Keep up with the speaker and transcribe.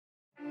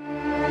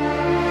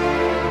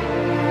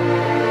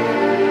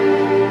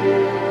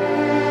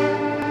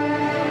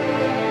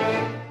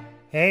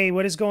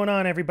what is going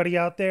on, everybody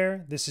out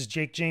there? This is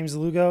Jakejames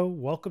Lugo.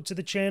 Welcome to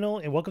the channel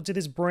and welcome to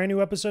this brand new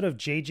episode of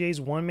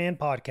JJ's One Man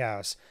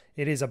Podcast.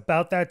 It is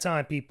about that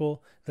time,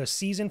 people. The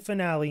season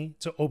finale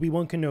to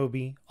Obi-Wan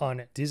Kenobi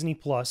on Disney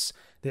Plus.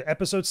 The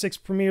episode 6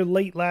 premiered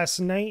late last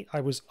night.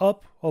 I was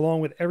up along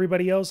with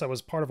everybody else. I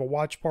was part of a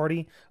watch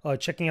party,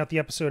 checking out the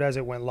episode as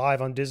it went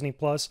live on Disney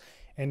Plus.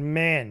 And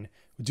man,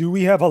 do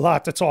we have a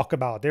lot to talk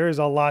about. There is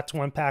a lot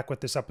to unpack with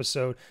this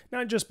episode,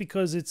 not just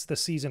because it's the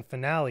season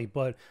finale,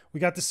 but we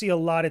got to see a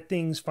lot of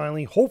things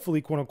finally,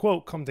 hopefully, quote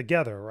unquote, come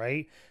together,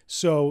 right?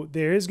 So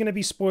there is going to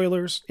be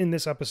spoilers in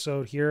this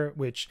episode here,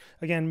 which,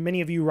 again,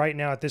 many of you right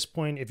now at this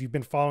point, if you've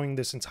been following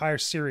this entire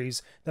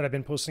series that I've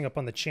been posting up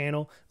on the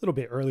channel a little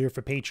bit earlier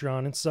for Patreon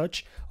and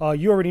such,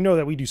 you already know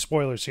that we do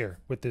spoilers here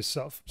with this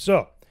stuff.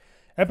 So,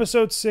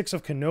 episode 6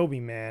 of Kenobi,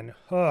 man.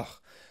 Ugh.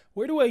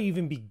 Where do I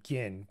even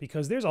begin?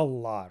 Because there's a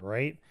lot,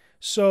 right?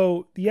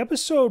 So the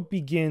episode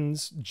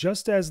begins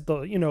just as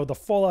the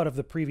fallout of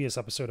the previous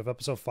episode of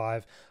episode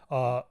 5.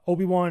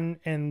 Obi-Wan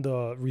and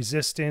the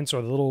Resistance,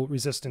 or the little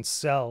Resistance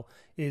cell,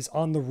 is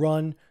on the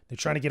run. They're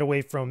trying to get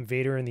away from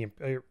Vader and the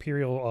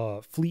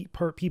Imperial fleet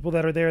people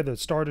that are there, the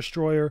Star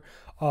Destroyer.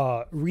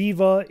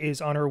 Reva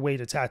is on her way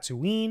to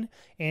Tatooine,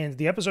 and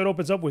the episode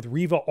opens up with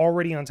Reva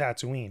already on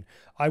Tatooine.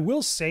 I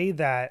will say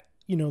that,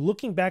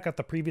 looking back at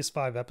the previous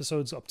 5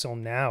 episodes up till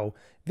now,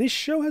 this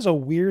show has a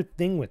weird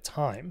thing with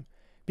time,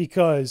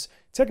 because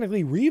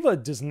technically Reva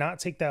does not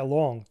take that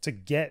long to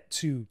get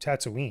to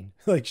Tatooine.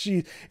 Like,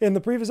 in the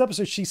previous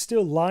episode, she's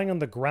still lying on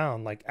the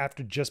ground, like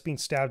after just being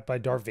stabbed by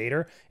Darth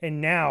Vader.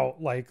 And now,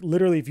 like,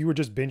 literally, if you were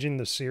just binging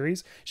the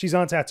series, she's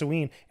on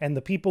Tatooine, and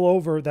the people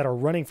over that are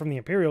running from the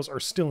Imperials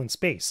are still in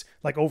space,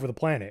 like over the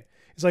planet.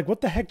 It's like,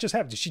 what the heck just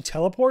happened? Did she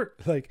teleport?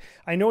 Like,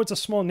 I know it's a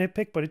small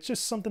nitpick, but it's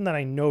just something that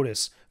I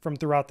notice from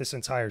throughout this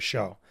entire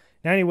show.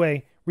 Now,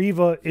 anyway,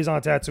 Reva is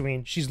on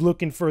Tatooine. She's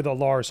looking for the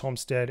Lars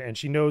homestead, and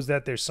she knows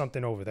that there's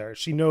something over there.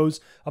 She knows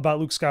about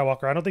Luke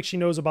Skywalker. I don't think she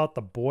knows about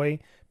the boy,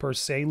 per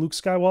se, Luke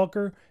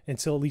Skywalker,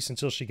 until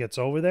she gets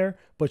over there.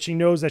 But she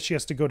knows that she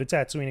has to go to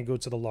Tatooine and go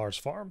to the Lars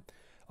farm.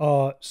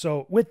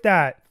 So with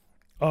that,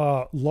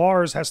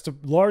 Lars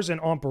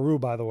and Aunt Beru,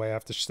 by the way, I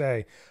have to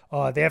say,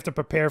 they have to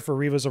prepare for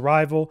Reva's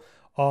arrival.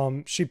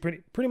 She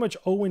pretty much,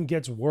 Owen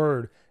gets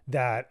word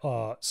that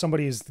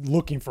somebody is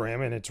looking for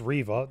him, and it's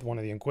Reva, one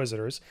of the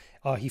Inquisitors.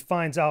 He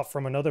finds out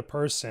from another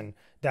person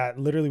that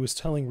literally was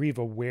telling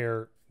Reva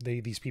where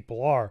these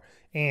people are,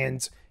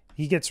 and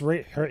he gets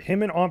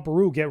him and Aunt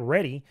Beru get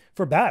ready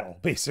for battle.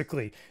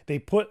 Basically, they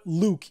put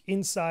Luke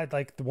inside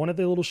like one of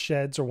the little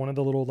sheds or one of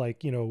the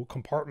little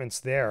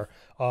compartments there,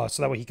 so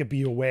that way he could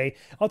be away.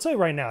 I'll tell you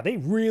right now, they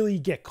really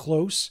get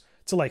close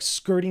to like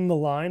skirting the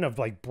line of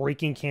like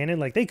breaking canon.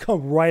 Like, they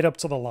come right up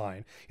to the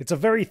line. It's a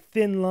very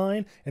thin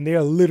line, and they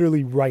are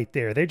literally right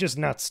there. They're just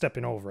not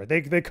stepping over it.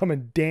 They're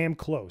coming damn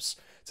close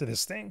to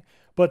this thing.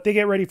 But they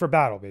get ready for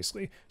battle,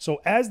 basically.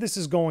 So as this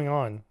is going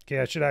on, okay,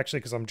 I should actually,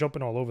 because I'm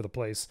jumping all over the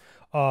place,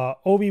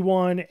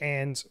 Obi-Wan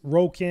and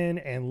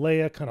Roken and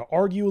Leia kind of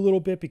argue a little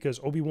bit,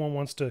 because Obi-Wan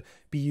wants to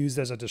be used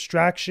as a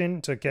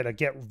distraction to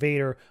get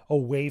Vader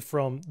away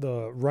from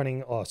the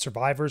running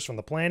survivors from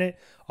the planet.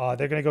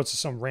 They're going to go to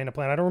some random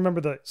planet. I don't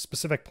remember the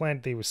specific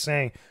planet they were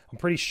saying. I'm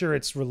pretty sure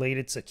it's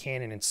related to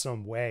canon in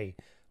some way.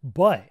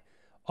 But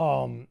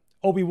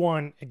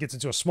Obi-Wan gets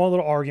into a small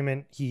little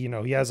argument. He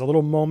has a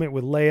little moment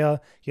with Leia.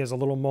 He has a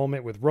little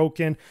moment with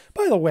Roken.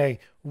 By the way,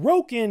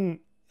 Roken,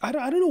 I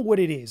don't know what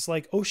it is.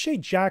 Like, O'Shea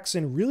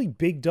Jackson really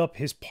bigged up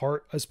his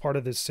part as part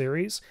of this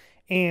series,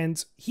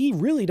 and he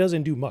really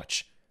doesn't do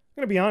much.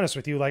 I'm going to be honest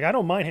with you. Like, I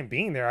don't mind him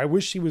being there. I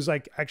wish he was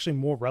like actually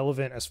more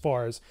relevant as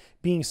far as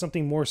being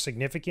something more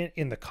significant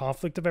in the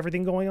conflict of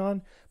everything going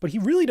on, but he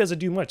really doesn't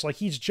do much. Like,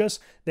 he's just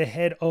the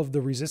head of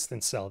the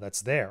resistance cell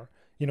that's there.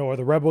 Or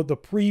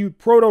the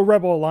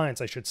proto-rebel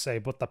alliance, I should say,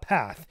 but the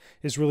path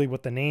is really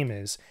what the name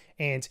is.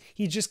 And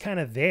he's just kind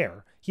of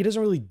there. He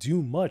doesn't really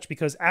do much,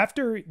 because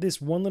after this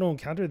one little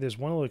encounter, this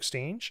one little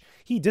exchange,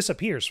 he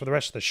disappears for the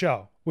rest of the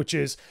show, which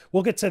is,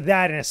 we'll get to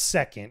that in a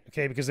second,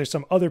 okay? Because there's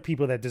some other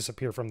people that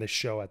disappear from this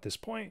show at this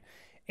point.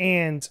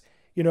 And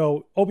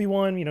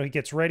Obi-Wan, he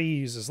gets ready, he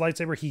uses his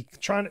lightsaber. He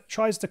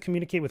tries to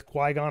communicate with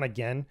Qui-Gon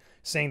again,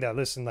 saying that,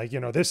 listen, like,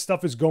 this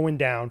stuff is going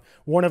down.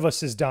 One of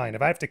us is dying.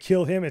 If I have to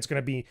kill him, it's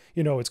going to be,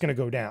 it's going to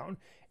go down.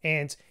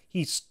 And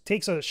he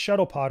takes a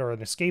shuttle pod or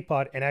an escape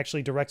pod and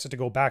actually directs it to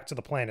go back to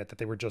the planet that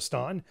they were just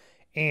on.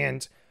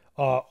 And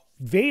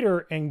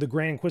Vader and the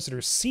Grand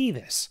Inquisitors see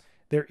this.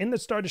 They're in the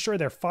Star Destroyer.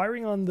 They're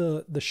firing on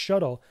the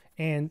shuttle.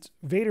 And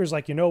Vader's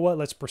like, you know what?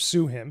 Let's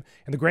pursue him.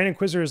 And the Grand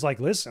Inquisitor is like,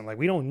 listen, like,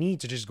 we don't need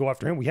to just go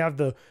after him. We have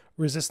the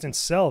Resistance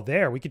cell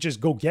there. We could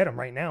just go get him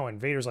right now. And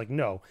Vader's like,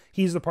 no,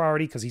 he's the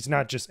priority, because he's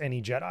not just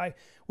any Jedi,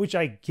 which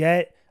I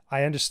get.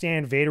 I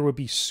understand Vader would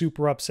be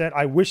super upset.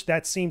 I wish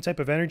that same type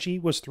of energy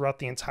was throughout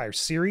the entire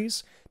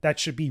series. That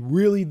should be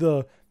really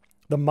the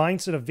the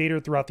mindset of Vader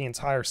throughout the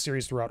entire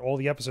series, throughout all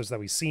the episodes that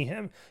we see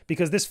him,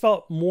 because this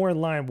felt more in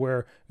line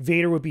where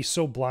Vader would be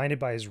so blinded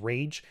by his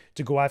rage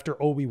to go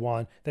after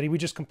Obi-Wan that he would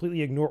just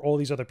completely ignore all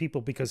these other people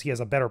because he has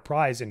a better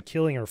prize in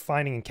killing or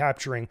finding and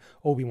capturing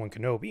Obi-Wan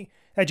Kenobi.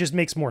 That just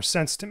makes more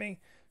sense to me.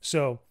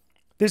 So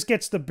this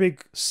gets the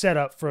big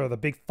setup for the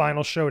big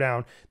final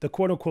showdown, the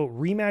quote-unquote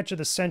rematch of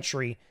the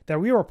century that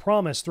we were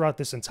promised throughout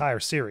this entire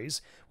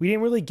series. We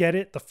didn't really get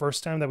it the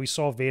first time that we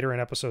saw Vader in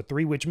Episode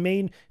 3, which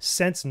made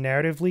sense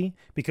narratively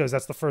because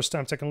that's the first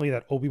time technically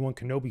that Obi-Wan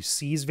Kenobi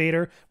sees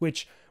Vader,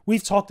 which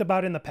we've talked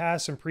about in the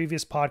past in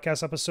previous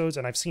podcast episodes,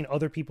 and I've seen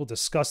other people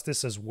discuss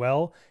this as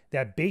well,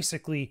 that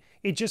basically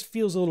it just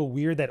feels a little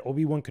weird that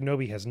Obi-Wan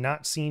Kenobi has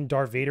not seen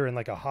Darth Vader in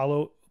like a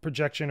holo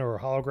projection or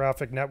a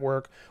holographic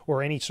network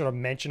or any sort of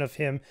mention of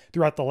him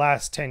throughout the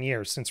last 10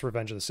 years since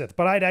Revenge of the Sith.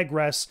 But I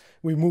digress.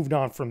 We moved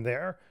on from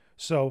there.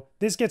 So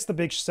this gets the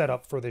big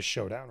setup for this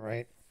showdown,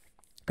 right?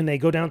 And they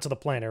go down to the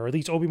planet, or at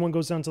least Obi-Wan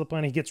goes down to the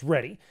planet. He gets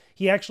ready.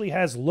 He actually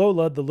has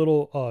Lola, the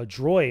little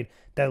droid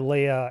that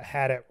Leia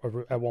had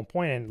at one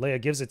point, and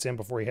Leia gives it to him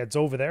before he heads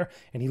over there,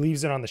 and he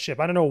leaves it on the ship.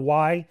 I don't know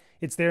why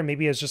it's there.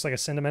 Maybe it's just like a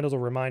sentimental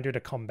reminder to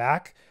come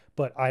back,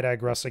 but I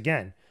digress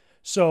again.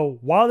 So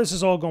while this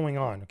is all going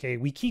on, okay,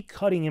 we keep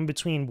cutting in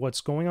between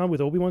what's going on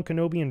with Obi-Wan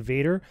Kenobi and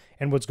Vader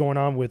and what's going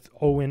on with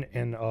Owen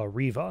and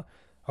Reva,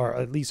 or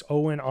at least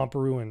Owen,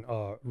 Amperu,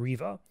 and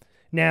Reva.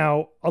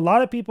 Now, a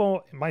lot of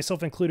people,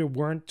 myself included,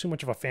 weren't too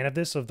much of a fan of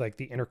this, of like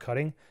the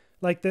intercutting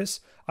like this.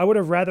 I would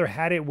have rather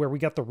had it where we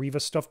got the Reva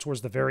stuff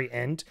towards the very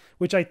end,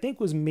 which I think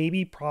was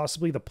maybe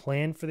possibly the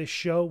plan for this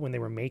show when they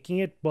were making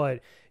it. But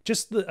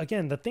just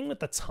again, the thing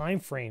with the time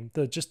frame,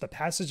 just the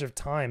passage of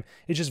time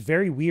is just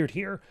very weird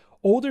here.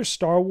 Older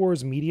Star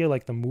Wars media,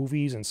 like the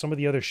movies and some of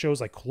the other shows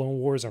like Clone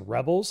Wars and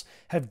Rebels,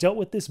 have dealt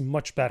with this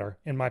much better,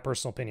 in my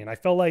personal opinion. I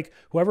felt like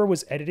whoever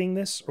was editing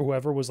this or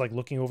whoever was like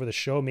looking over the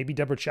show, maybe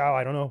Deborah Chow,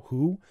 I don't know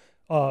who,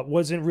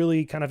 wasn't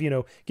really kind of,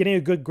 getting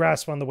a good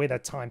grasp on the way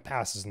that time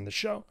passes in the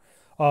show.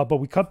 But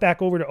we cut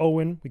back over to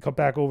Owen. We cut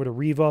back over to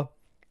Reva.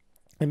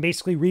 And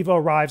basically, Reva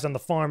arrives on the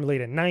farm late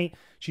at night.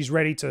 She's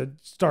ready to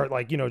start,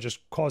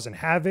 just causing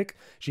havoc.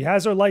 She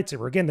has her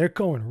lightsaber. Again, they're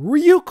going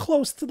real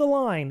close to the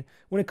line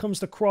when it comes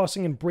to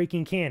crossing and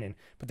breaking canon,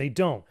 but they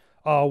don't.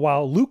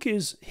 While Luke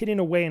is hidden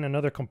away in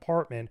another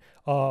compartment,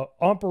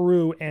 Aunt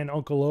Beru and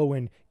Uncle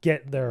Owen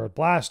get their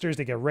blasters.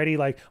 They get ready.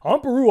 Like,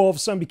 Aunt Beru all of a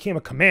sudden became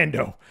a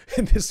commando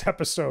in this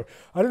episode.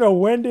 I don't know,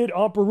 when did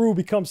Aunt Beru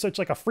become such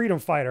like a freedom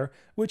fighter,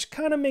 which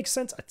kind of makes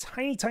sense a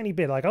tiny, tiny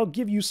bit. Like, I'll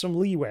give you some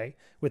leeway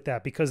with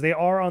that because they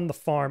are on the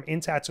farm in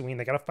Tatooine.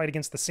 They got to fight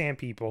against the Sand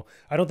People.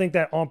 I don't think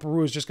that Aunt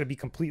Beru is just going to be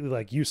completely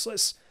like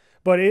useless.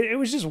 But it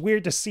was just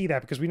weird to see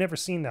that because we've never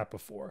seen that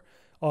before.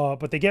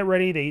 But they get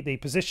ready, they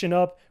position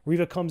up,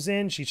 Reva comes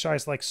in, she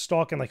tries to like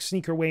stalk and like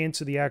sneak her way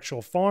into the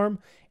actual farm,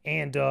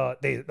 and a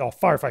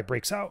firefight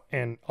breaks out,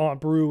 and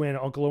Aunt Beru and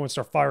Uncle Owen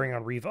start firing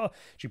on Reva.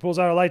 She pulls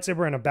out her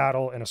lightsaber and a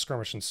battle and a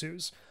skirmish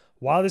ensues.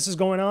 While this is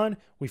going on,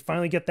 we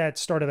finally get that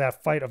start of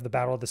that fight of the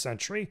Battle of the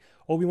Century.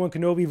 Obi-Wan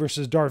Kenobi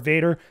versus Darth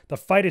Vader. The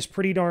fight is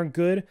pretty darn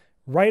good.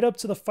 Right up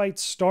to the fight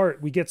start,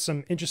 we get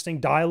some interesting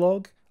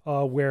dialogue.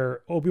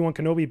 Where Obi-Wan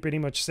Kenobi pretty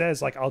much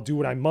says, like, I'll do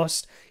what I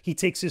must. He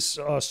takes his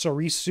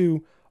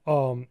Sarisu,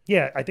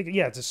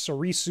 it's a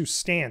Sarisu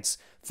stance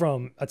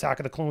from Attack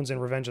of the Clones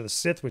and Revenge of the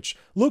Sith, which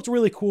looked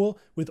really cool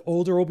with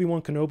older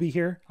Obi-Wan Kenobi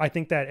here. I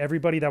think that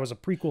everybody that was a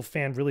prequel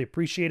fan really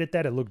appreciated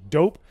that. It looked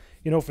dope,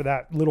 for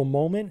that little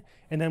moment.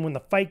 And then when the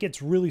fight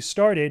gets really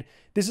started,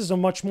 this is a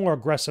much more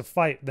aggressive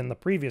fight than the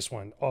previous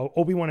one.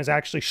 Obi-Wan is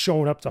actually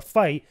showing up to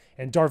fight,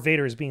 and Darth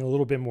Vader is being a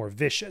little bit more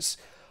vicious.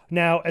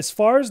 Now, as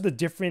far as the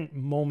different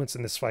moments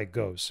in this fight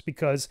goes,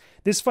 because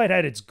this fight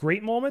had its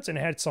great moments and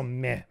it had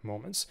some meh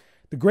moments.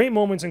 The great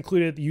moments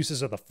included the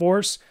uses of the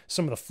Force,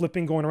 some of the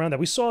flipping going around that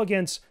we saw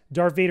against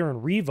Darth Vader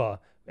and Reva,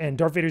 and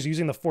Darth Vader's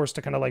using the Force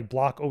to kind of like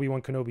block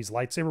Obi-Wan Kenobi's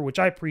lightsaber, which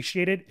I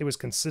appreciated. It was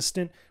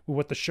consistent with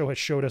what the show had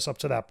showed us up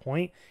to that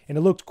point, and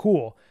it looked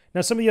cool.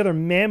 Now, some of the other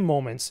meh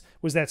moments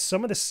was that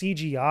some of the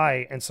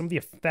CGI and some of the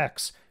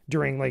effects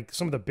during like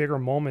some of the bigger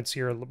moments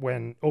here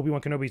when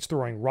Obi-Wan Kenobi's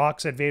throwing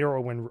rocks at Vader, or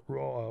when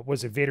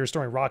Vader's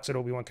throwing rocks at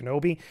Obi-Wan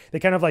Kenobi, they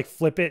kind of like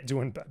flip it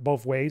doing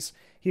both ways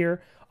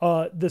here.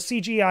 The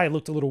CGI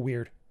looked a little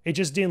weird. It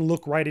just didn't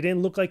look right. It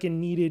didn't look like it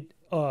needed,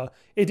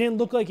 it didn't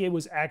look like it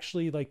was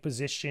actually like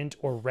positioned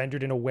or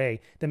rendered in a way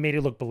that made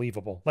it look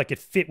believable. Like it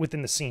fit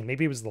within the scene.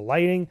 Maybe it was the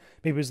lighting.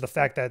 Maybe it was the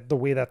fact that the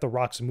way that the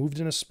rocks moved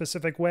in a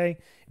specific way.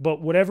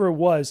 But whatever it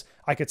was,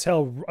 I could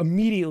tell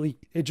immediately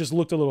it just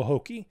looked a little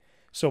hokey.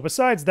 So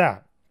besides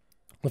that,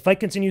 the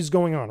fight continues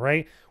going on,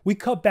 right? We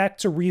cut back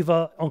to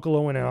Reva, Uncle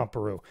Owen, and Aunt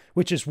Beru,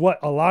 which is what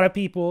a lot of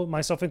people,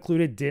 myself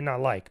included, did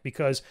not like,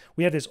 because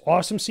we have this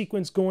awesome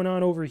sequence going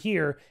on over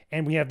here,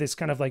 and we have this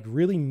kind of like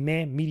really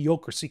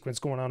mediocre sequence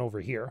going on over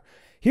here.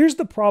 Here's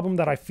the problem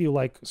that I feel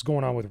like is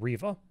going on with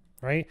Reva,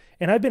 right?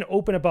 And I've been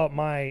open about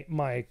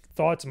my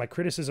thoughts and my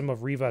criticism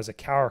of Reva as a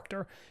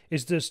character,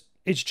 is just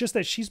It's just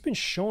that she's been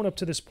shown up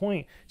to this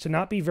point to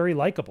not be very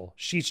likable.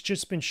 She's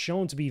just been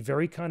shown to be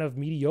very kind of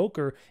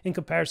mediocre in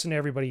comparison to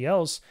everybody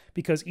else,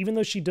 because even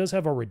though she does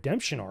have a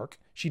redemption arc,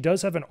 she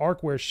does have an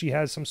arc where she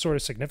has some sort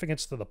of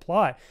significance to the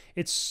plot.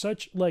 It's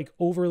such like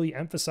overly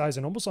emphasized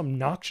and almost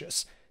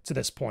obnoxious to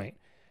this point.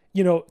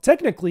 You know,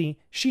 technically,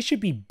 she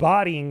should be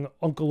bodying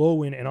Uncle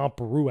Owen and Aunt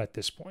Beru at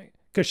this point,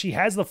 because she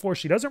has the Force.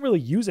 She doesn't really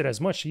use it as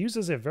much. She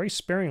uses it very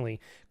sparingly.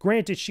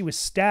 Granted, she was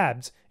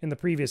stabbed in the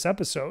previous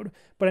episode,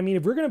 but I mean,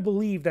 if we're going to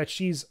believe that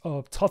she's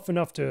tough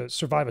enough to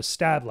survive a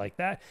stab like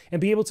that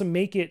and be able to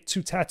make it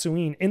to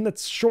Tatooine in the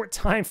short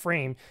time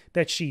frame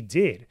that she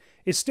did,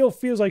 it still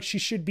feels like she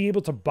should be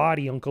able to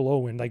body Uncle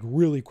Owen like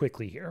really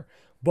quickly here.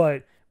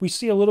 But we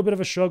see a little bit of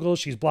a struggle.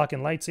 She's blocking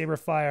lightsaber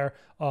fire.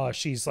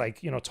 She's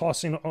like, you know,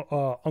 tossing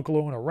Uncle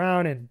Owen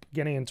around and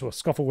getting into a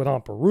scuffle with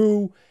Aunt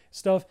Beru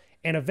stuff.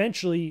 And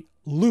eventually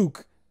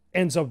Luke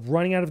ends up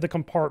running out of the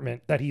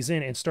compartment that he's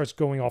in and starts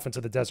going off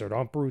into the desert.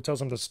 Aunt Beru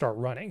tells him to start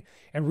running,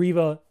 and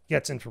Reva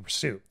gets into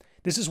pursuit.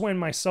 This is when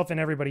myself and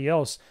everybody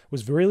else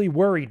was really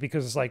worried,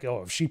 because it's like,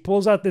 oh, if she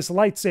pulls out this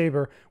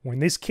lightsaber when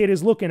this kid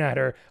is looking at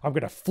her, I'm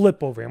going to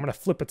flip over. I'm going to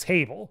flip a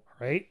table,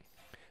 right?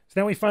 So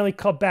then we finally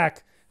cut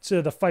back to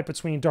the fight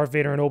between Darth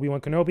Vader and Obi-Wan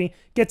Kenobi.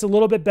 Gets a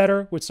little bit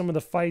better with some of the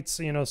fights,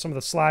 you know, some of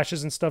the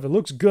slashes and stuff. It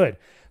looks good.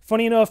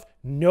 Funny enough,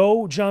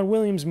 no John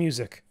Williams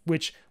music,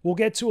 which we'll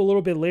get to a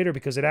little bit later,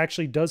 because it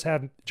actually does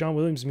have John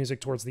Williams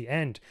music towards the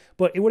end.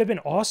 But it would have been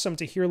awesome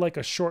to hear like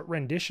a short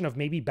rendition of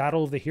maybe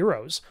Battle of the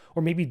Heroes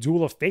or maybe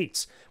Duel of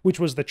Fates, which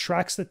was the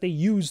tracks that they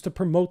used to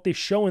promote this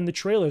show in the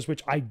trailers,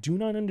 which I do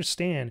not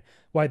understand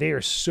why they are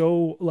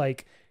so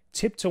like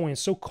tiptoeing,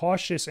 so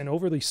cautious and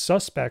overly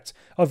suspect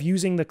of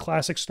using the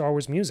classic Star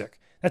Wars music.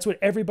 That's what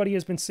everybody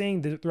has been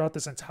saying throughout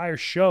this entire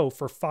show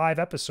for 5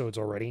 episodes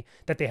already,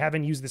 that they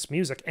haven't used this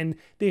music. And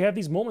they have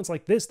these moments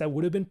like this that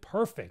would have been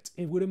perfect.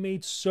 It would have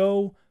made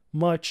so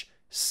much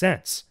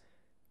sense.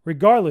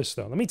 Regardless,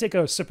 though, let me take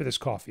a sip of this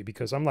coffee,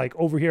 because I'm like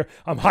over here,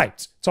 I'm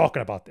hyped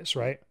talking about this,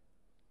 right?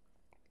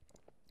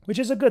 Which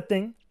is a good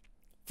thing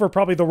for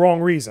probably the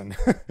wrong reason.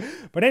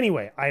 But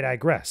anyway, I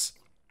digress.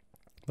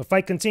 The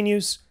fight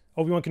continues.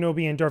 Obi-Wan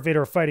Kenobi and Darth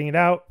Vader are fighting it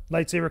out.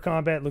 Lightsaber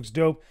combat looks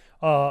dope.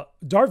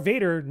 Darth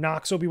Vader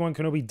knocks Obi-Wan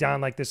Kenobi down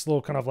like this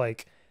little kind of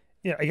like,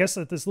 yeah, I guess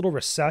this little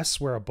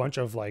recess where a bunch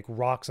of like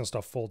rocks and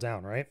stuff fall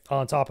down, right?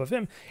 On top of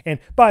him. And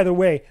by the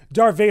way,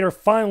 Darth Vader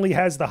finally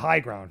has the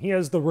high ground. He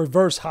has the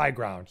reverse high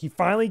ground. He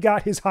finally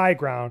got his high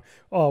ground,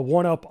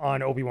 one up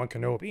on Obi-Wan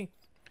Kenobi.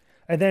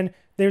 And then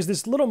there's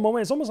this little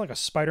moment, it's almost like a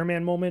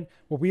Spider-Man moment,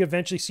 where we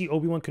eventually see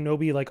Obi-Wan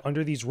Kenobi like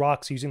under these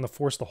rocks using the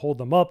Force to hold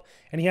them up.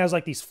 And he has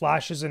like these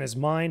flashes in his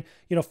mind,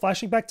 you know,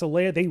 flashing back to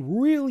Leia. They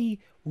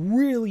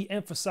really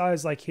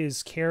emphasize like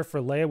his care for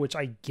Leia, which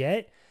I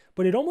get,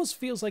 but it almost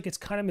feels like it's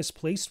kind of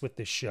misplaced with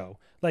this show.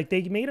 Like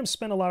they made him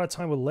spend a lot of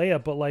time with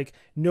Leia, but like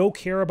no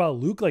care about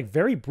Luke. Like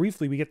very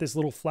briefly, we get this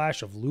little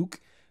flash of Luke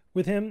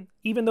with him,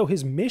 even though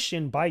his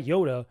mission by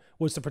Yoda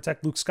was to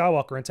protect Luke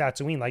Skywalker and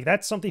Tatooine. Like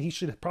that's something he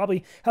should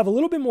probably have a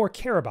little bit more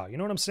care about. You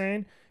know what I'm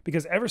saying?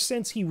 Because ever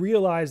since he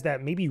realized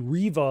that maybe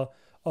Reva,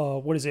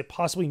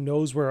 possibly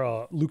knows where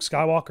Luke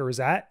Skywalker is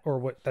at,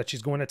 or that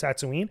she's going to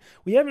Tatooine,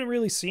 we haven't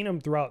really seen him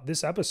throughout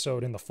this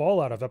episode in the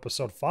fallout of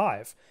episode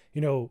 5,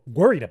 you know,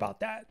 worried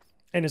about that.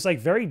 And it's like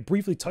very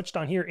briefly touched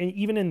on here, and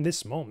even in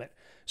this moment.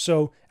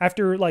 So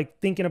after like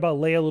thinking about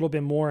Leia a little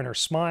bit more and her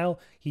smile,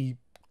 he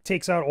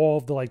takes out all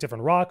of the like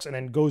different rocks and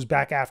then goes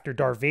back after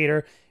Darth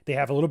Vader. They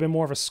have a little bit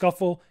more of a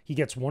scuffle. He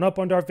gets one up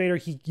on Darth Vader.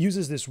 He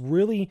uses this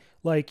really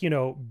like, you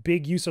know,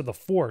 big use of the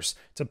Force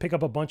to pick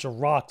up a bunch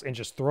of rocks and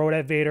just throw it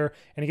at Vader.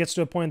 And it gets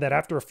to a point that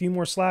after a few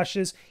more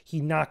slashes,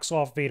 he knocks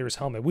off Vader's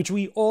helmet, which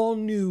we all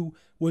knew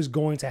was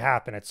going to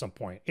happen at some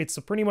point. It's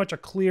pretty much a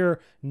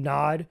clear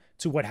nod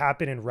to what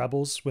happened in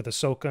Rebels with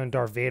Ahsoka and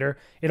Darth Vader.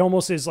 It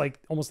almost is like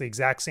almost the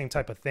exact same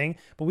type of thing,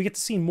 but we get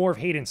to see more of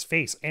Hayden's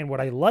face. And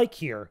what I like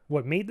here,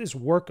 what made this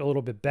work a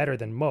little bit better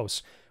than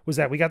most, was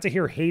that we got to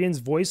hear Hayden's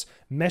voice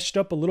meshed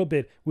up a little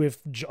bit with,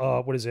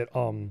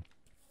 oh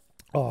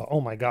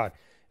my God.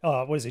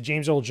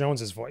 James Earl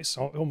Jones's voice.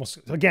 Almost,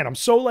 again, I'm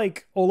so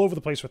like all over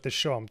the place with this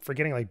show. I'm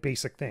forgetting like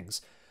basic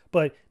things.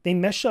 But they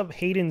mesh up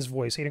Hayden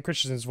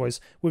Christensen's voice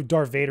with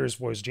Darth Vader's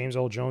voice, James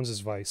Earl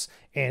Jones's voice.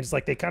 And it's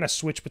like they kind of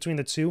switch between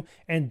the two.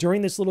 And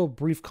during this little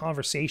brief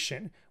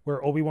conversation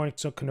where Obi-Wan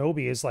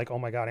Kenobi is like, oh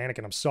my God,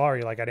 Anakin, I'm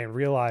sorry. Like, I didn't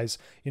realize,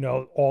 you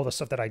know, all the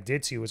stuff that I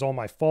did to you was all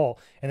my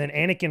fault. And then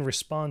Anakin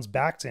responds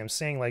back to him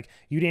saying like,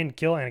 you didn't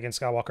kill Anakin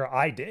Skywalker,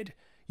 I did.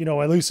 You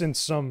know, at least in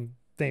some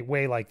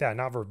way like that,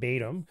 not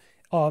verbatim.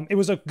 It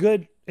was a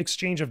good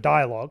exchange of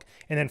dialogue.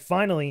 And then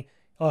finally,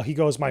 he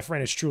goes, my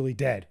friend is truly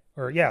dead.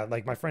 Or yeah,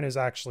 like my friend is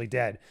actually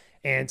dead.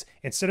 And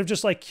instead of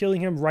just like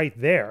killing him right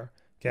there,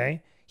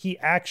 okay, he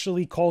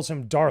actually calls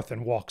him Darth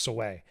and walks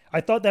away.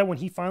 I thought that when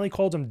he finally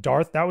called him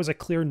Darth, that was a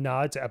clear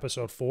nod to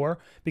episode 4,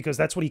 because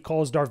that's what he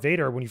calls Darth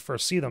Vader when you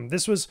first see them.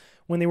 This was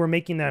when they were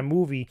making that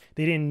movie.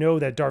 They didn't know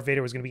that Darth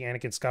Vader was going to be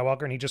Anakin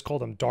Skywalker, and he just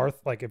called him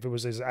Darth, like if it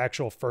was his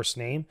actual first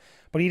name.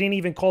 But he didn't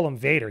even call him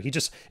Vader.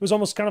 It was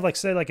almost kind of like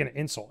said like an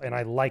insult, and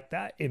I like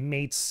that. It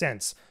made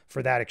sense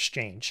for that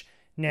exchange.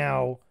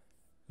 Now,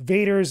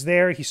 Vader's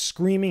there. He's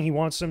screaming. He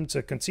wants him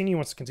to continue. He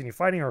wants to continue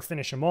fighting or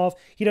finish him off.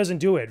 He doesn't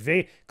do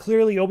it.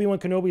 Clearly, Obi-Wan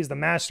Kenobi is the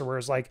master,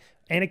 whereas like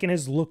Anakin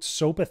has looked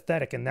so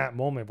pathetic in that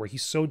moment where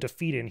he's so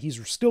defeated and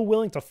he's still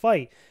willing to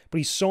fight, but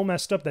he's so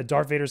messed up that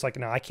Darth Vader's like,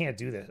 no, I can't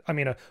do this. I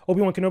mean,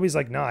 Obi-Wan Kenobi's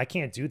like, no, I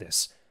can't do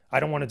this. I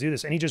don't want to do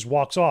this. And he just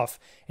walks off,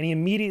 and he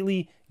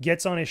immediately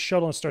gets on his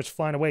shuttle and starts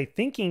flying away,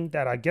 thinking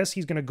that I guess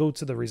he's going to go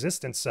to the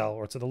resistance cell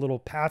or to the little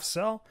path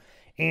cell.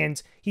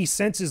 And he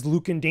senses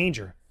Luke in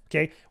danger.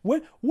 Okay,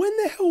 when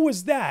the hell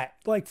was that?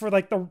 Like, for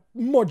like the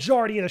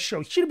majority of the show,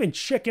 he should have been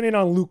checking in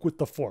on Luke with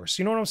the Force.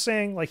 You know what I'm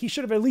saying? Like, he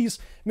should have at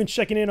least been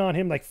checking in on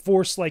him, like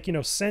Force, like, you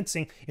know,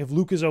 sensing if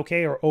Luke is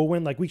okay or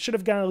Owen. Like, we should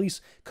have gotten at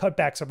least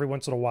cutbacks every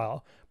once in a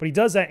while. But he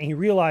does that, and he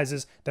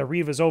realizes that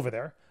Reva's over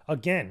there.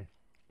 Again,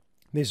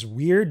 this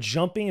weird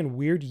jumping and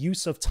weird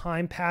use of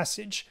time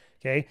passage.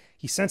 Okay,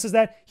 he senses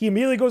that. He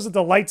immediately goes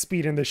into light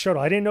speed in the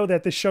shuttle. I didn't know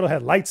that this shuttle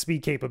had light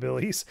speed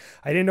capabilities.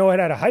 I didn't know it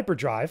had a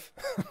hyperdrive,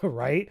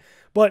 right?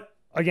 But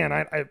again,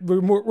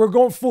 we're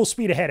going full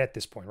speed ahead at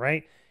this point,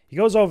 right? He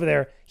goes over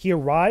there. He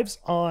arrives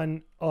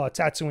on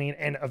Tatooine,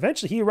 and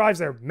eventually he arrives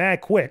there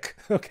mad quick,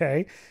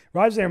 okay?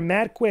 Arrives there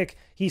mad quick.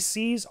 He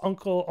sees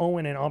Uncle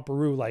Owen and Aunt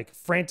Beru like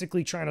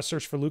frantically trying to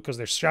search for Luke because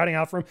they're shouting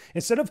out for him.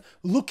 Instead of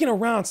looking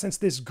around, since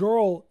this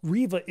girl,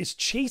 Reva, is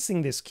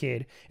chasing this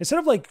kid, instead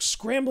of like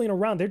scrambling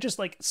around, they're just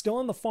like still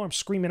on the farm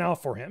screaming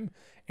out for him.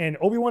 And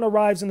Obi-Wan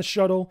arrives in the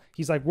shuttle.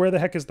 He's like, where the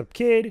heck is the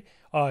kid?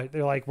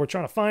 They're like, we're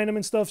trying to find him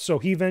and stuff. So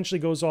he eventually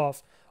goes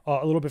off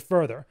a little bit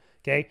further.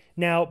 Okay.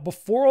 Now,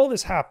 before all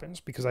this happens,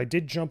 because I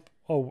did jump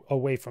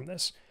away from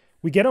this,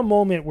 we get a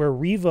moment where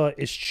Reva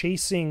is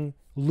chasing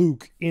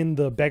Luke in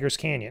the Beggar's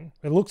Canyon.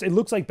 It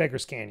looks like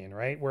Beggar's Canyon,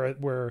 right?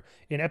 Where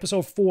in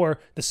episode 4,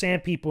 the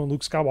Sand People and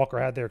Luke Skywalker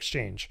had their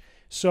exchange.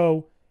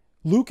 So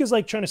Luke is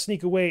like trying to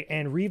sneak away,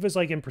 and Reva's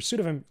like in pursuit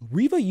of him.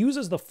 Reva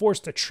uses the Force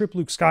to trip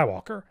Luke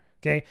Skywalker.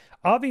 Okay.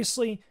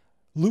 Obviously,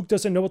 Luke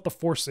doesn't know what the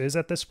Force is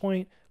at this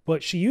point,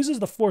 but she uses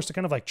the Force to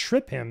kind of like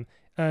trip him,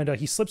 and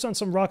he slips on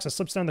some rocks and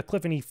slips down the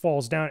cliff, and he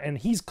falls down, and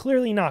he's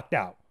clearly knocked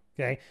out.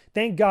 Okay,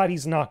 thank God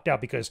he's knocked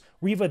out, because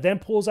Reva then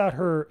pulls out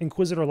her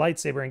Inquisitor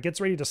lightsaber and gets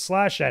ready to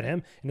slash at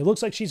him, and it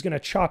looks like she's going to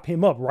chop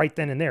him up right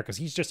then and there because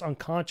he's just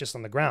unconscious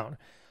on the ground.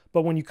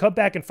 But when you cut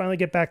back and finally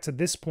get back to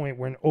this point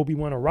when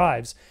Obi-Wan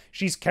arrives,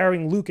 she's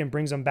carrying Luke and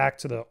brings him back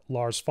to the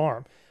Lars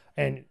farm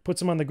and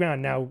puts him on the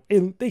ground. Now,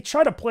 they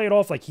try to play it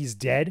off like he's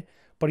dead,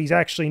 but he's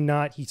actually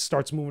not. He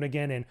starts moving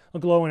again, and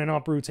Uncle Owen and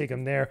Aunt Beru take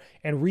him there,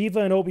 and Reva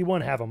and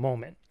Obi-Wan have a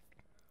moment.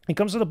 It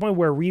comes to the point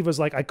where Reva's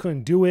like, I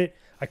couldn't do it.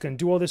 I couldn't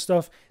do all this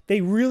stuff. They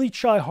really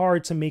try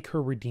hard to make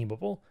her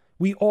redeemable.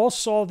 We all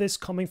saw this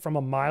coming from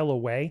a mile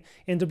away.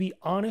 And to be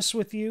honest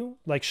with you,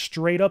 like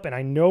straight up, and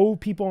I know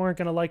people aren't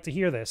going to like to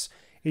hear this,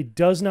 it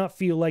does not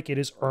feel like it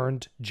is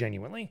earned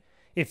genuinely.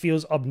 It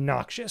feels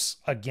obnoxious.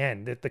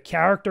 Again, that the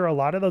character, a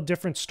lot of the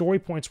different story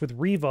points with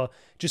Reva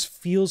just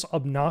feels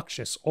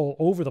obnoxious all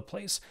over the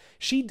place.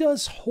 She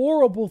does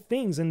horrible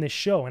things in this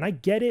show, and I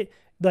get it.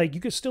 Like,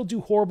 you could still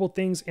do horrible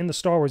things in the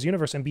Star Wars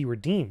universe and be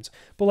redeemed.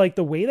 But, like,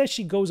 the way that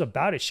she goes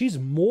about it, she's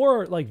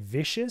more, like,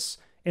 vicious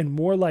and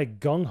more, like,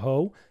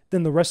 gung-ho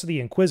than the rest of the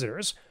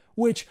Inquisitors.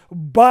 Which,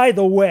 by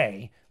the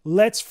way,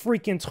 let's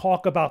freaking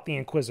talk about the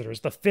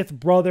Inquisitors. The fifth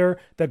brother,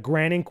 the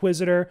Grand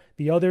Inquisitor,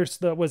 the others,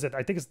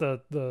 I think it's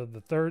the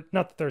third,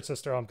 not the third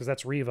sister, because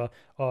that's Reva,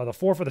 the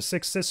fourth or the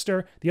sixth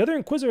sister. The other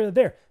Inquisitor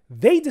there,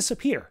 they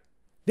disappear.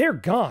 They're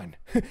gone.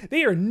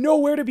 They are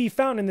nowhere to be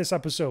found in this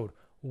episode.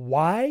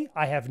 Why?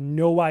 I have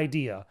no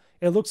idea.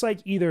 It looks like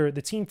either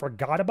the team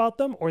forgot about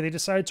them or they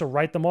decided to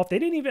write them off. I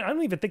don't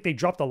even think they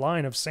dropped the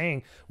line of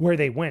saying where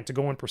they went to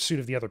go in pursuit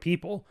of the other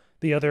people.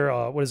 The other,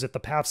 the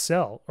Path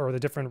Cell, or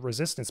the different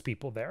resistance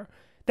people there.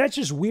 That's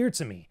just weird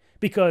to me,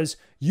 because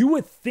you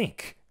would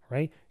think,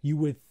 right? You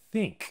would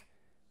think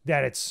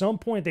that at some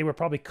point they would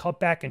probably cut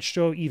back and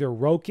show either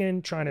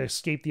Roken trying to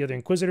escape the other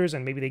Inquisitors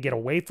and maybe they get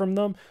away from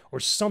them or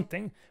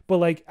something. But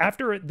like,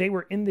 after they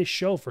were in this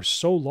show for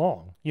so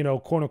long, you know,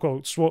 quote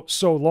unquote,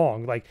 so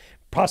long, like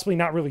possibly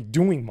not really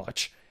doing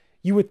much,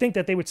 you would think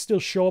that they would still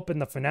show up in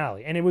the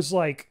finale. And it was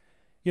like,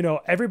 you know,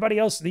 everybody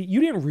else,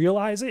 you didn't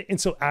realize it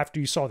until after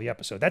you saw the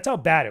episode. That's how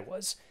bad it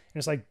was. And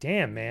it's like,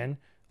 damn, man,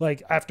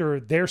 like after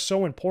they're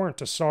so important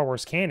to Star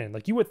Wars canon,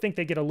 like you would think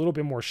they get a little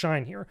bit more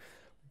shine here.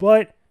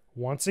 But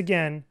once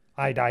again,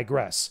 I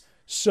digress.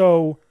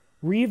 So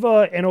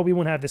Reva and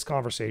Obi-Wan have this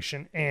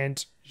conversation,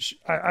 and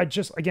I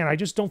just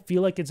don't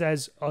feel like it's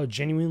as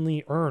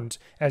genuinely earned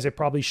as it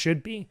probably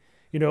should be.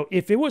 You know,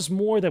 if it was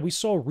more that we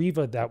saw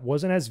Reva that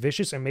wasn't as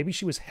vicious and maybe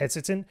she was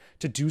hesitant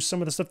to do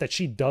some of the stuff that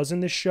she does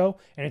in this show,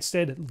 and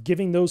instead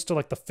giving those to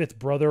like the fifth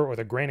brother or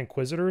the Grand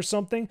Inquisitor or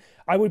something,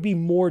 I would be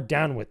more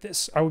down with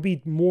this. I would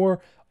be more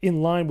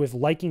in line with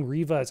liking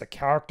Reva as a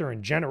character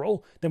in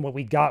general than what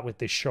we got with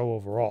this show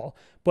overall.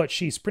 But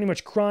she's pretty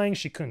much crying.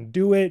 She couldn't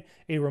do it.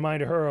 It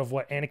reminded her of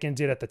what Anakin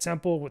did at the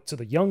temple to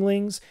the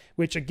younglings,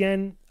 which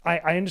again,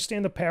 I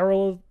understand the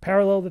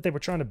parallel that they were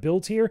trying to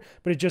build here,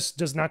 but it just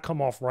does not come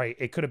off right.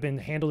 It could have been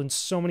handled in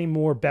so many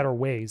more better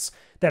ways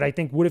that I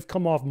think would have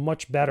come off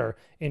much better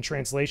in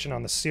translation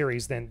on the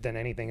series than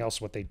anything else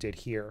what they did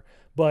here.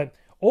 But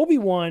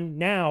Obi-Wan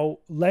now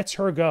lets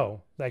her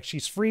go. Like,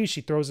 she's free.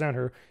 She throws down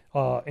her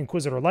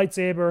Inquisitor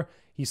lightsaber.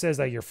 He says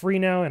that you're free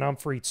now and I'm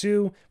free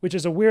too, which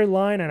is a weird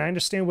line, and I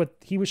understand what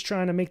he was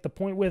trying to make the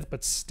point with,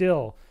 but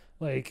still,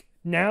 like,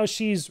 now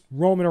she's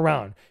roaming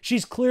around.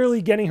 She's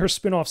clearly getting her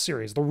spin-off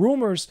series. The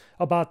rumors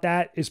about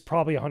that is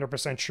probably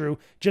 100% true.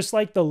 Just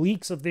like the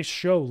leaks of this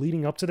show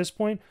leading up to this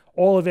point,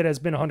 all of it has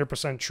been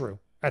 100% true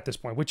at this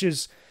point, which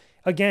is,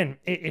 again,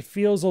 it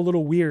feels a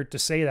little weird to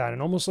say that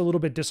and almost a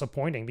little bit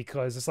disappointing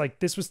because it's like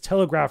this was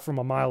telegraphed from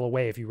a mile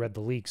away if you read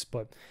the leaks.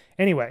 But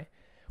anyway,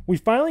 we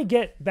finally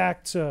get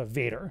back to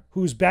Vader,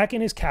 who's back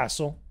in his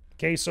castle.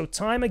 Okay, so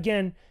time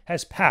again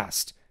has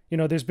passed. You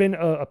know, there's been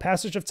a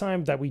passage of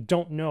time that we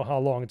don't know how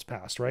long it's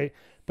passed, right?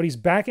 But he's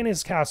back in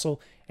his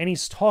castle and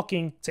he's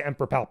talking to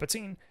Emperor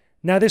Palpatine.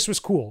 Now, this was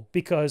cool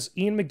because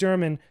Ian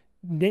McDiarmid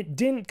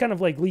didn't kind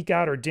of like leak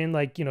out or didn't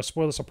like, you know,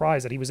 spoil the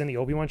surprise that he was in the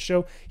Obi-Wan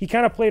show. He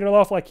kind of played it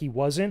off like he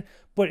wasn't,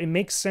 but it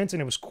makes sense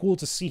and it was cool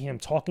to see him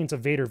talking to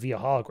Vader via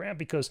hologram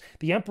because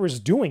the Emperor's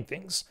doing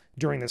things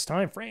during this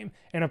time frame.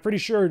 And I'm pretty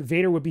sure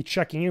Vader would be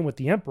checking in with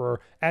the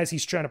Emperor as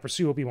he's trying to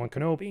pursue Obi-Wan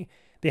Kenobi.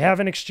 They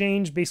have an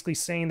exchange basically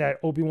saying that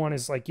Obi-Wan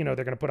is like, you know,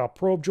 they're going to put out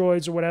probe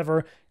droids or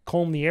whatever,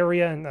 comb the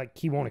area, and like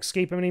he won't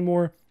escape him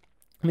anymore.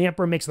 And the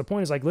Emperor makes the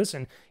point, is like,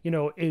 listen, you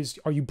know,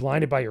 are you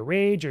blinded by your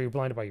rage? Are you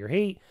blinded by your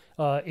hate?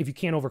 If you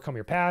can't overcome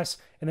your past?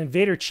 And then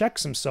Vader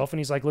checks himself and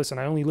he's like, listen,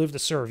 I only live to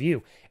serve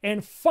you.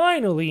 And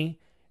finally,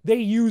 they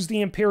use the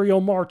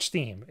Imperial March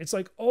theme. It's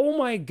like, oh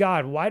my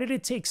God, why did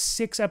it take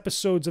 6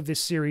 episodes of this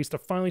series to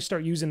finally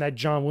start using that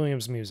John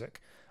Williams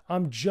music?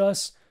 I'm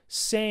just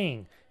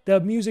saying. The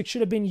music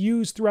should have been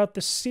used throughout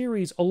the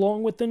series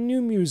along with the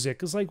new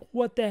music. It's like,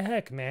 what the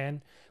heck,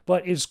 man?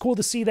 But it's cool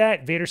to see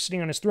that. Vader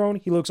sitting on his throne.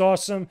 He looks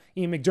awesome.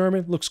 Ian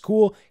McDiarmid looks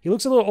cool. He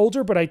looks a little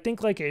older, but I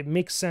think like it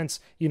makes sense,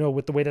 you know,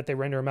 with the way that they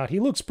render him out. He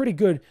looks pretty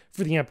good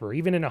for the Emperor,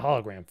 even in a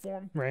hologram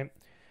form, right?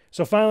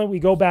 So finally, we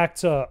go back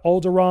to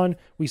Alderaan.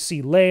 We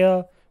see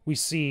Leia. We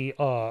see,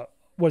 Bail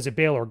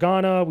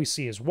Organa. We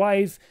see his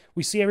wife.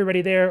 We see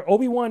everybody there.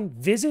 Obi-Wan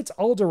visits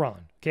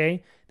Alderaan,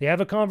 okay? They have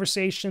a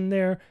conversation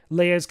there.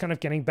 Leia's kind of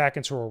getting back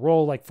into her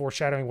role, like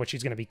foreshadowing what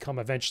she's going to become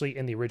eventually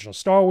in the original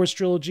Star Wars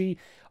trilogy.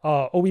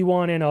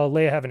 Obi-Wan and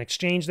Leia have an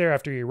exchange there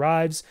after he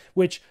arrives,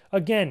 which,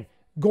 again,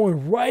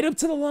 going right up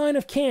to the line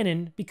of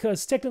canon,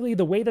 because technically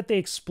the way that they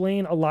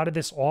explain a lot of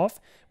this off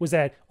was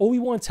that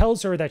Obi-Wan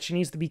tells her that she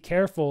needs to be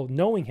careful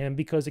knowing him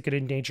because it could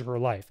endanger her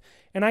life.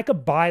 And I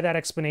could buy that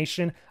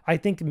explanation. I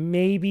think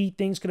maybe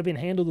things could have been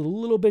handled a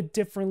little bit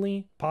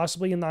differently,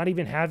 possibly, and not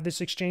even have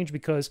this exchange,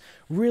 because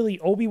really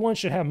Obi-Wan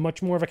should have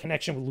much more of a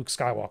connection with Luke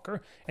Skywalker.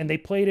 And they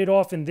played it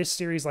off in this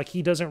series like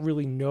he doesn't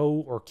really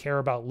know or care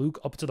about Luke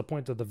up to the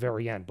point of the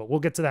very end. But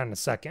we'll get to that in a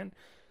second.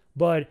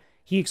 But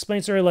he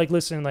explains to her, like,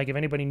 listen, like, if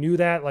anybody knew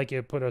that, like,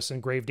 it put us in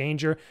grave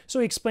danger. So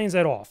he explains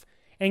that off.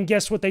 And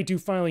guess what they do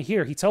finally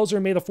here? He tells her,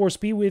 may the Force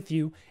be with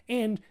you.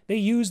 And they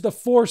use the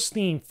Force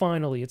theme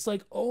finally. It's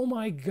like, oh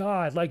my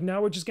God. Like,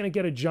 now we're just going to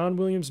get a John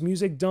Williams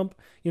music dump,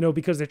 you know,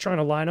 because they're trying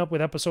to line up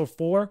with episode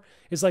 4.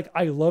 It's like,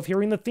 I love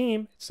hearing the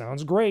theme. It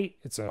sounds great.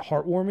 It's a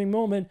heartwarming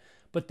moment.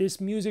 But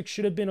this music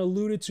should have been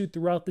alluded to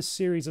throughout the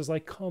series. It's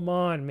like, come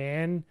on,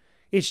 man.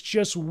 It's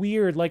just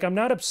weird. Like, I'm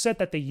not upset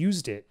that they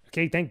used it.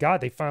 Okay, thank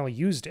God they finally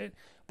used it.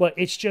 But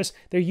it's just,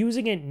 they're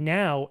using it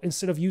now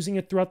instead of using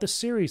it throughout the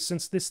series,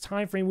 since this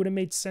time frame would have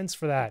made sense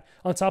for that,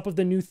 on top of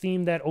the new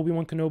theme that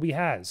Obi-Wan Kenobi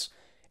has.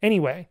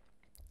 Anyway,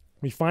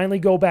 we finally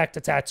go back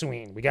to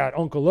Tatooine. We got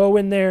Uncle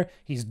Owen there.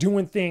 He's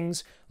doing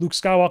things. Luke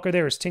Skywalker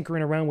there is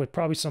tinkering around with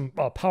probably some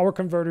power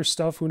converter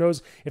stuff. Who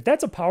knows? If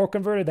that's a power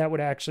converter, that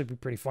would actually be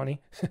pretty funny.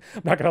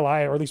 I'm not going to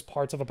lie, or at least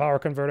parts of a power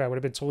converter. I would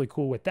have been totally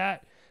cool with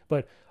that.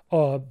 But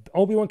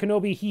Obi-Wan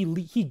Kenobi,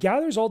 he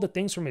gathers all the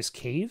things from his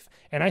cave,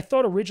 and I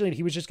thought originally that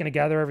he was just going to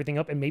gather everything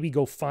up and maybe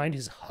go find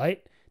his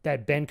hut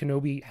that Ben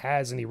Kenobi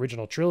has in the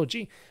original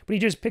trilogy. But he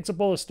just picks up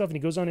all his stuff and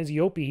he goes on his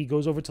Eopie. He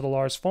goes over to the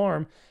Lars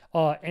farm,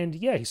 and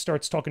yeah, he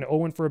starts talking to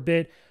Owen for a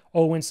bit.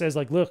 Owen says,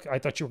 like, look, I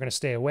thought you were going to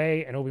stay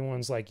away. And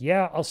Obi-Wan's like,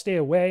 yeah, I'll stay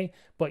away,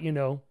 but, you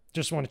know,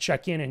 just want to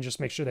check in and just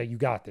make sure that you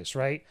got this,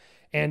 right?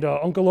 And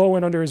Uncle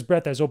Owen, under his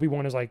breath, as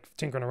Obi-Wan is, like,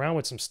 tinkering around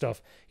with some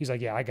stuff, he's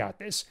like, yeah, I got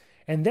this.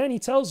 And then he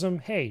tells him,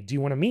 hey, do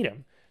you want to meet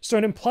him? So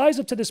it implies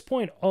up to this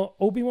point,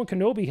 Obi-Wan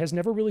Kenobi has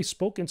never really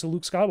spoken to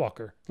Luke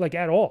Skywalker, like,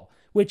 at all.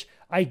 Which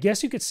I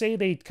guess you could say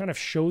they kind of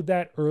showed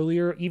that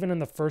earlier, even in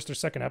the first or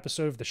second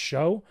episode of the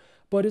show.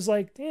 but it's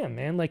like, damn,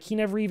 man, like he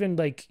never even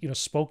like,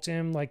 spoke to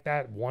him like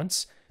that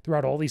once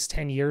throughout all these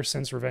 10 years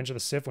since Revenge of the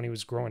Sith when he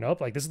was growing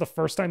up. Like this is the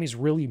first time he's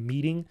really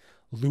meeting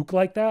Luke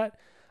like that.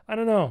 I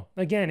don't know.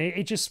 Again,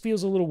 it just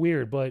feels a little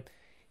weird, but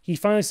he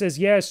finally says,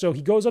 yeah, so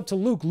he goes up to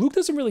Luke. Luke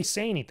doesn't really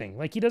say anything.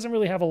 Like, he doesn't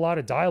really have a lot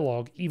of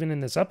dialogue, even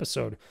in this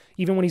episode,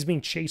 even when he's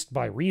being chased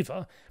by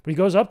Reva. But he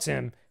goes up to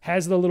him,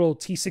 has the little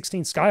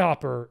T-16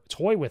 Skyhopper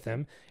toy with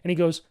him, and he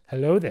goes,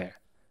 hello there.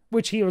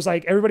 Which he was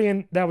like,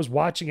 everybody that was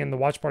watching in the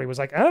watch party was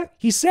like,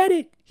 he said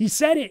it. He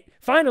said it,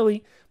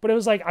 finally. But it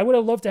was like, I would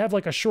have loved to have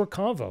like a short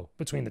convo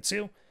between the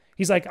two.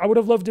 He's like, I would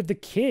have loved if the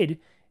kid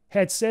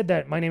had said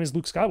that my name is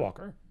Luke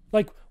Skywalker.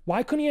 Like,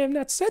 why couldn't he have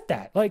not said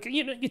that? Like,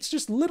 it's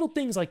just little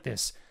things like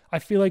this I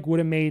feel like would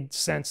have made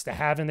sense to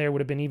have in there, would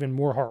have been even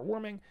more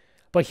heartwarming.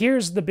 But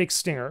here's the big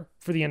stinger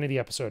for the end of the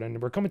episode,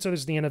 and we're coming to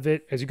this the end of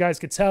it. As you guys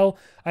could tell,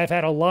 I've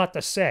had a lot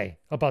to say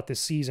about this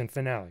season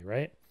finale,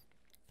 right?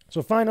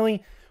 So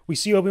finally, we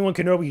see Obi-Wan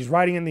Kenobi. He's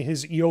riding in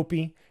his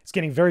Eopie. It's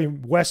getting very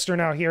Western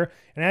out here.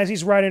 And as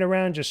he's riding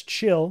around just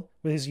chill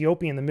with his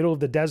Eopie in the middle of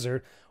the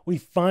desert, we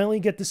finally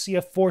get to see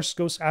a Force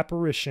Ghost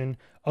apparition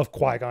of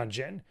Qui-Gon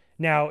Jinn.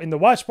 Now, in the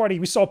watch party,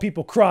 we saw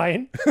people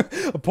crying,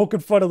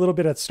 poking fun a little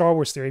bit at Star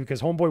Wars Theory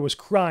because Homeboy was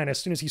crying as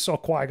soon as he saw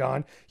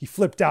Qui-Gon. He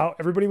flipped out.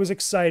 Everybody was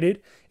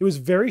excited. It was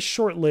very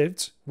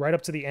short-lived, right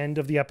up to the end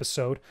of the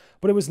episode,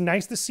 but it was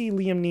nice to see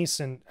Liam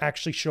Neeson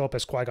actually show up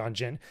as Qui-Gon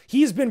Jinn.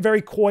 He's been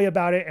very coy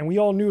about it, and we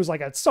all knew it was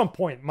like, at some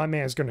point, my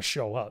man's going to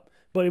show up.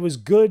 But it was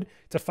good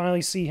to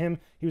finally see him.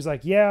 He was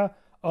like, yeah,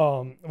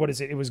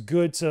 it was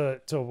good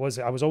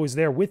I was always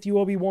there with you,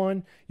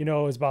 Obi-Wan. It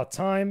was about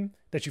time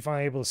that you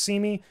finally able to see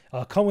me.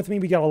 Come with me.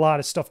 We got a lot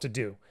of stuff to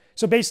do.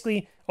 So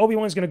basically,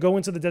 Obi-Wan's going to go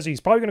into the desert. He's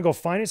probably going to go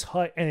find his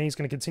hut, and then he's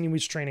going to continue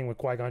his training with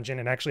Qui-Gon Jinn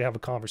and actually have a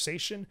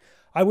conversation.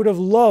 I would have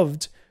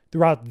loved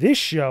throughout this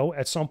show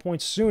at some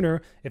point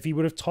sooner if he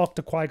would have talked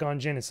to Qui-Gon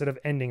Jinn instead of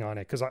ending on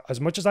it. Because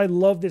as much as I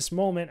love this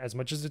moment, as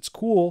much as it's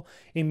cool,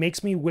 it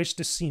makes me wish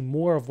to see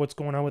more of what's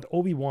going on with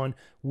Obi-Wan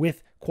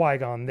with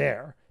Qui-Gon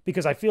there.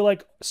 Because I feel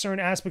like certain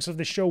aspects of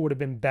the show would have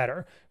been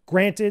better.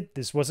 Granted,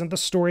 this wasn't the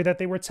story that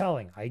they were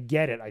telling. I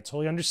get it. I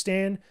totally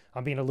understand.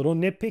 I'm being a little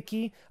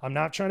nitpicky. I'm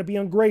not trying to be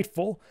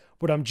ungrateful.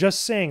 But I'm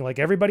just saying, like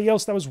everybody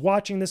else that was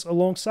watching this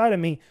alongside of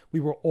me, we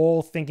were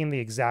all thinking the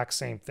exact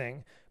same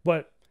thing.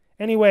 But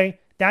anyway,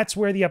 that's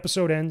where the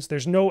episode ends.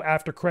 There's no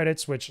after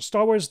credits, which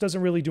Star Wars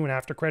doesn't really do an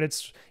after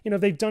credits.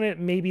 They've done it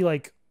maybe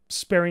like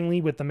sparingly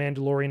with The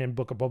Mandalorian and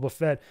Book of Boba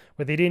Fett,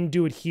 but they didn't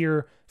do it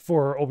here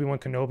for Obi-Wan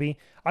Kenobi.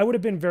 I would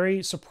have been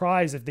very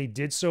surprised if they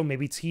did so,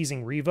 maybe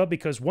teasing Reva,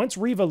 because once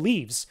Reva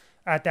leaves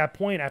at that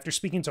point after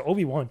speaking to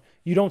Obi-Wan,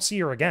 you don't see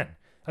her again.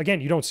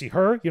 Again, you don't see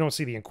her, you don't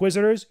see the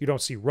Inquisitors, you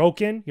don't see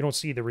Roken, you don't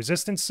see the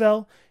Resistance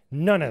Cell,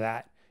 none of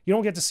that. You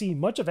don't get to see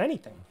much of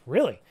anything,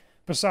 really.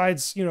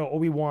 Besides,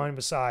 Obi-Wan,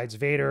 besides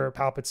Vader,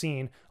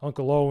 Palpatine,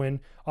 Uncle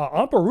Owen,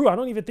 Aunt Beru. I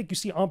don't even think you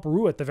see Aunt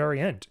Beru at the very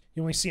end.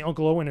 You only see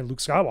Uncle Owen and Luke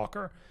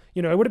Skywalker.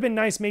 It would have been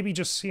nice maybe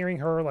just hearing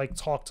her like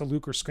talk to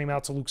Luke or scream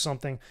out to Luke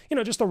something,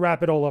 just to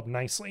wrap it all up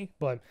nicely.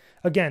 But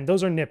again,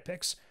 those are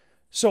nitpicks.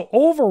 So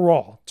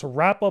overall, to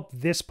wrap up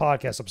this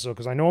podcast episode,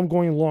 because I know I'm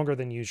going longer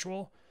than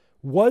usual,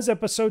 was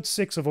episode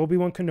 6 of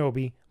Obi-Wan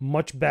Kenobi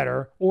much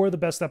better, or the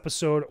best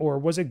episode, or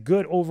was it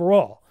good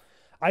overall?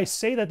 I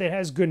say that it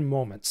has good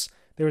moments.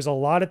 There's a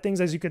lot of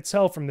things, as you could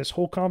tell from this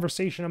whole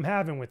conversation I'm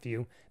having with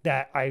you,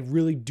 that I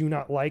really do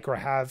not like or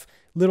have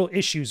little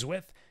issues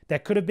with.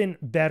 That could have been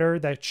better,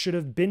 that should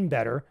have been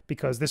better,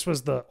 because this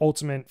was the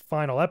ultimate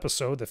final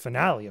episode, the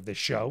finale of this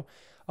show.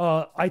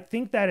 I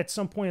think that at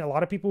some point, a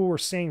lot of people were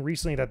saying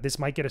recently that this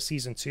might get a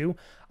season 2.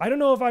 I don't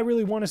know if I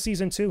really want a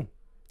season 2,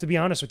 to be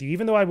honest with you.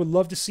 Even though I would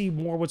love to see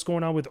more what's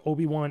going on with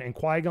Obi-Wan and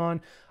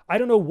Qui-Gon, I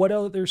don't know what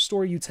other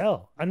story you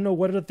tell. I don't know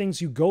what other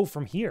things you go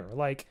from here.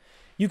 Like,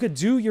 you could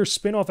do your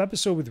spin-off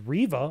episode with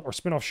Reva, or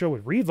spin-off show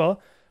with Reva,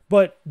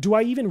 but do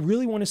I even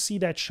really want to see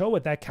that show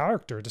with that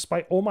character,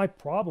 despite all my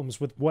problems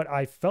with what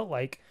I felt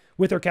like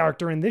with her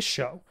character in this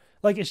show?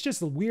 Like, it's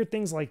just weird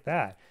things like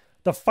that.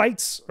 The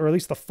fights, or at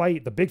least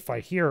the big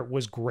fight here,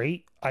 was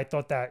great. I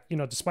thought that,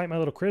 despite my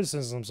little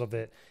criticisms of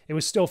it, it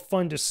was still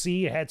fun to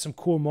see. It had some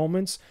cool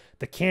moments.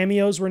 The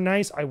cameos were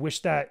nice. I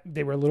wish that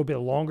they were a little bit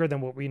longer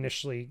than what we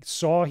initially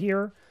saw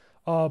here.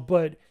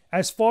 But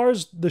as far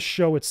as the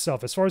show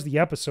itself, as far as the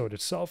episode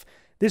itself,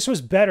 this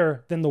was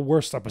better than the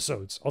worst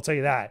episodes. I'll tell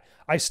you that.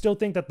 I still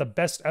think that the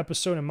best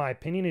episode, in my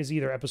opinion, is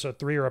either episode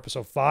 3 or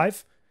episode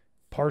 5,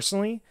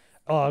 personally.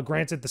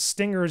 Granted, the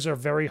stingers are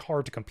very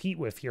hard to compete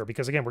with here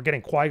because, again, we're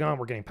getting Qui-Gon,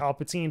 we're getting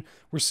Palpatine,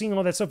 we're seeing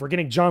all that stuff. We're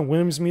getting John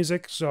Williams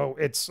music, so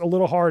it's a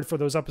little hard for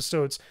those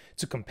episodes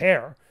to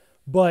compare.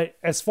 But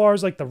as far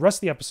as like the rest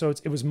of the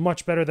episodes, it was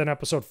much better than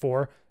episode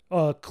 4.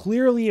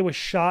 Clearly it was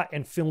shot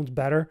and filmed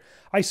better.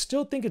 I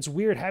still think it's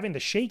weird having the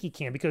shaky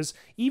cam, because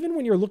even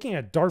when you're looking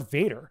at Darth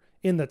Vader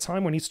in the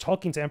time when he's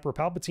talking to Emperor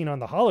Palpatine on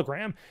the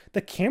hologram,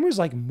 the camera's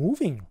like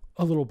moving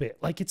a little bit.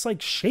 Like, it's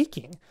like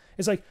shaking.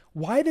 It's like,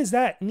 why does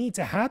that need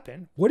to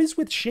happen? What is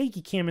with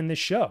shaky cam in this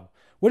show?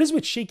 what is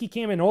with shaky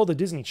cam and all the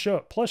Disney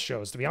Plus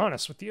shows, to be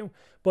honest with you.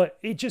 But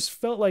it just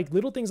felt like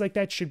little things like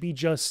that should be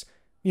just,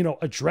 you know,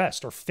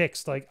 addressed or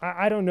fixed. Like,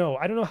 I don't know.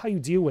 I don't know how you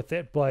deal with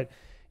it, but,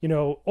 you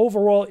know,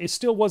 overall, it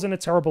still wasn't a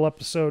terrible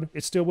episode.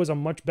 It still was a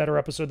much better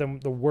episode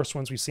than the worst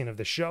ones we've seen of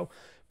this show.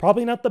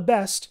 Probably not the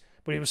best,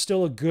 but it was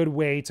still a good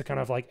way to kind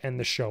of like end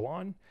the show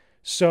on.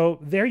 So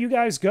there you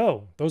guys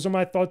go. Those are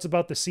my thoughts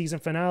about the season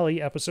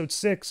finale, episode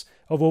 6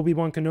 of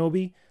Obi-Wan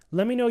Kenobi.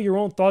 Let me know your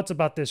own thoughts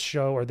about this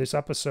show or this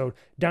episode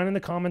down in the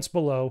comments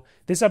below.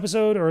 This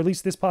episode, or at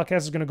least this podcast,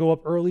 is going to go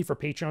up early for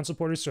Patreon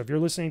supporters. So if you're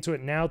listening to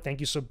it now, thank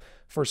you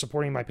for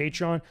supporting my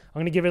Patreon. I'm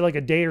going to give it like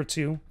a day or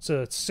two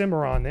to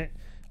simmer on it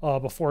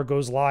before it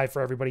goes live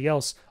for everybody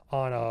else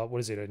on, on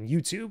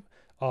YouTube.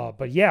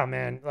 But yeah,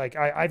 man, like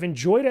I've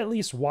enjoyed at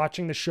least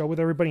watching the show with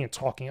everybody and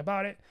talking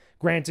about it.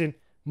 Granted,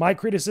 my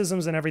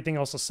criticisms and everything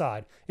else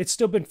aside, it's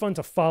still been fun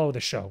to follow the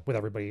show with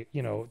everybody,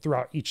 you know,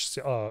 throughout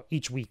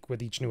each week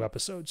with each new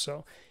episode.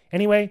 So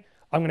anyway,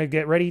 I'm going to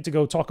get ready to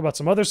go talk about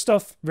some other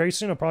stuff very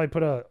soon. I'll probably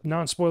put a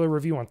non-spoiler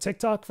review on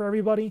TikTok for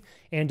everybody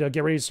and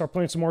get ready to start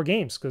playing some more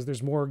games because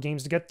there's more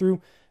games to get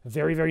through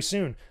very, very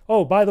soon.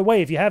 Oh, by the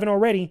way, if you haven't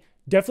already,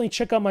 definitely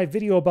check out my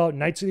video about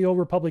Knights of the Old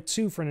Republic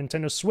 2 for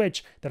Nintendo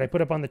Switch that I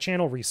put up on the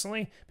channel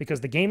recently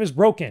because the game is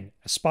broken.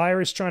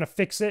 Aspire is trying to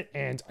fix it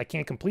and I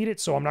can't complete it,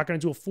 so I'm not going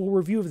to do a full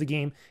review of the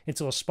game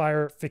until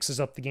Aspire fixes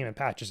up the game and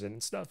patches it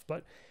and stuff.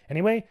 But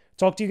anyway,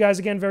 talk to you guys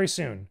again very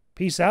soon.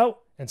 Peace out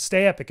and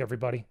stay epic,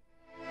 everybody.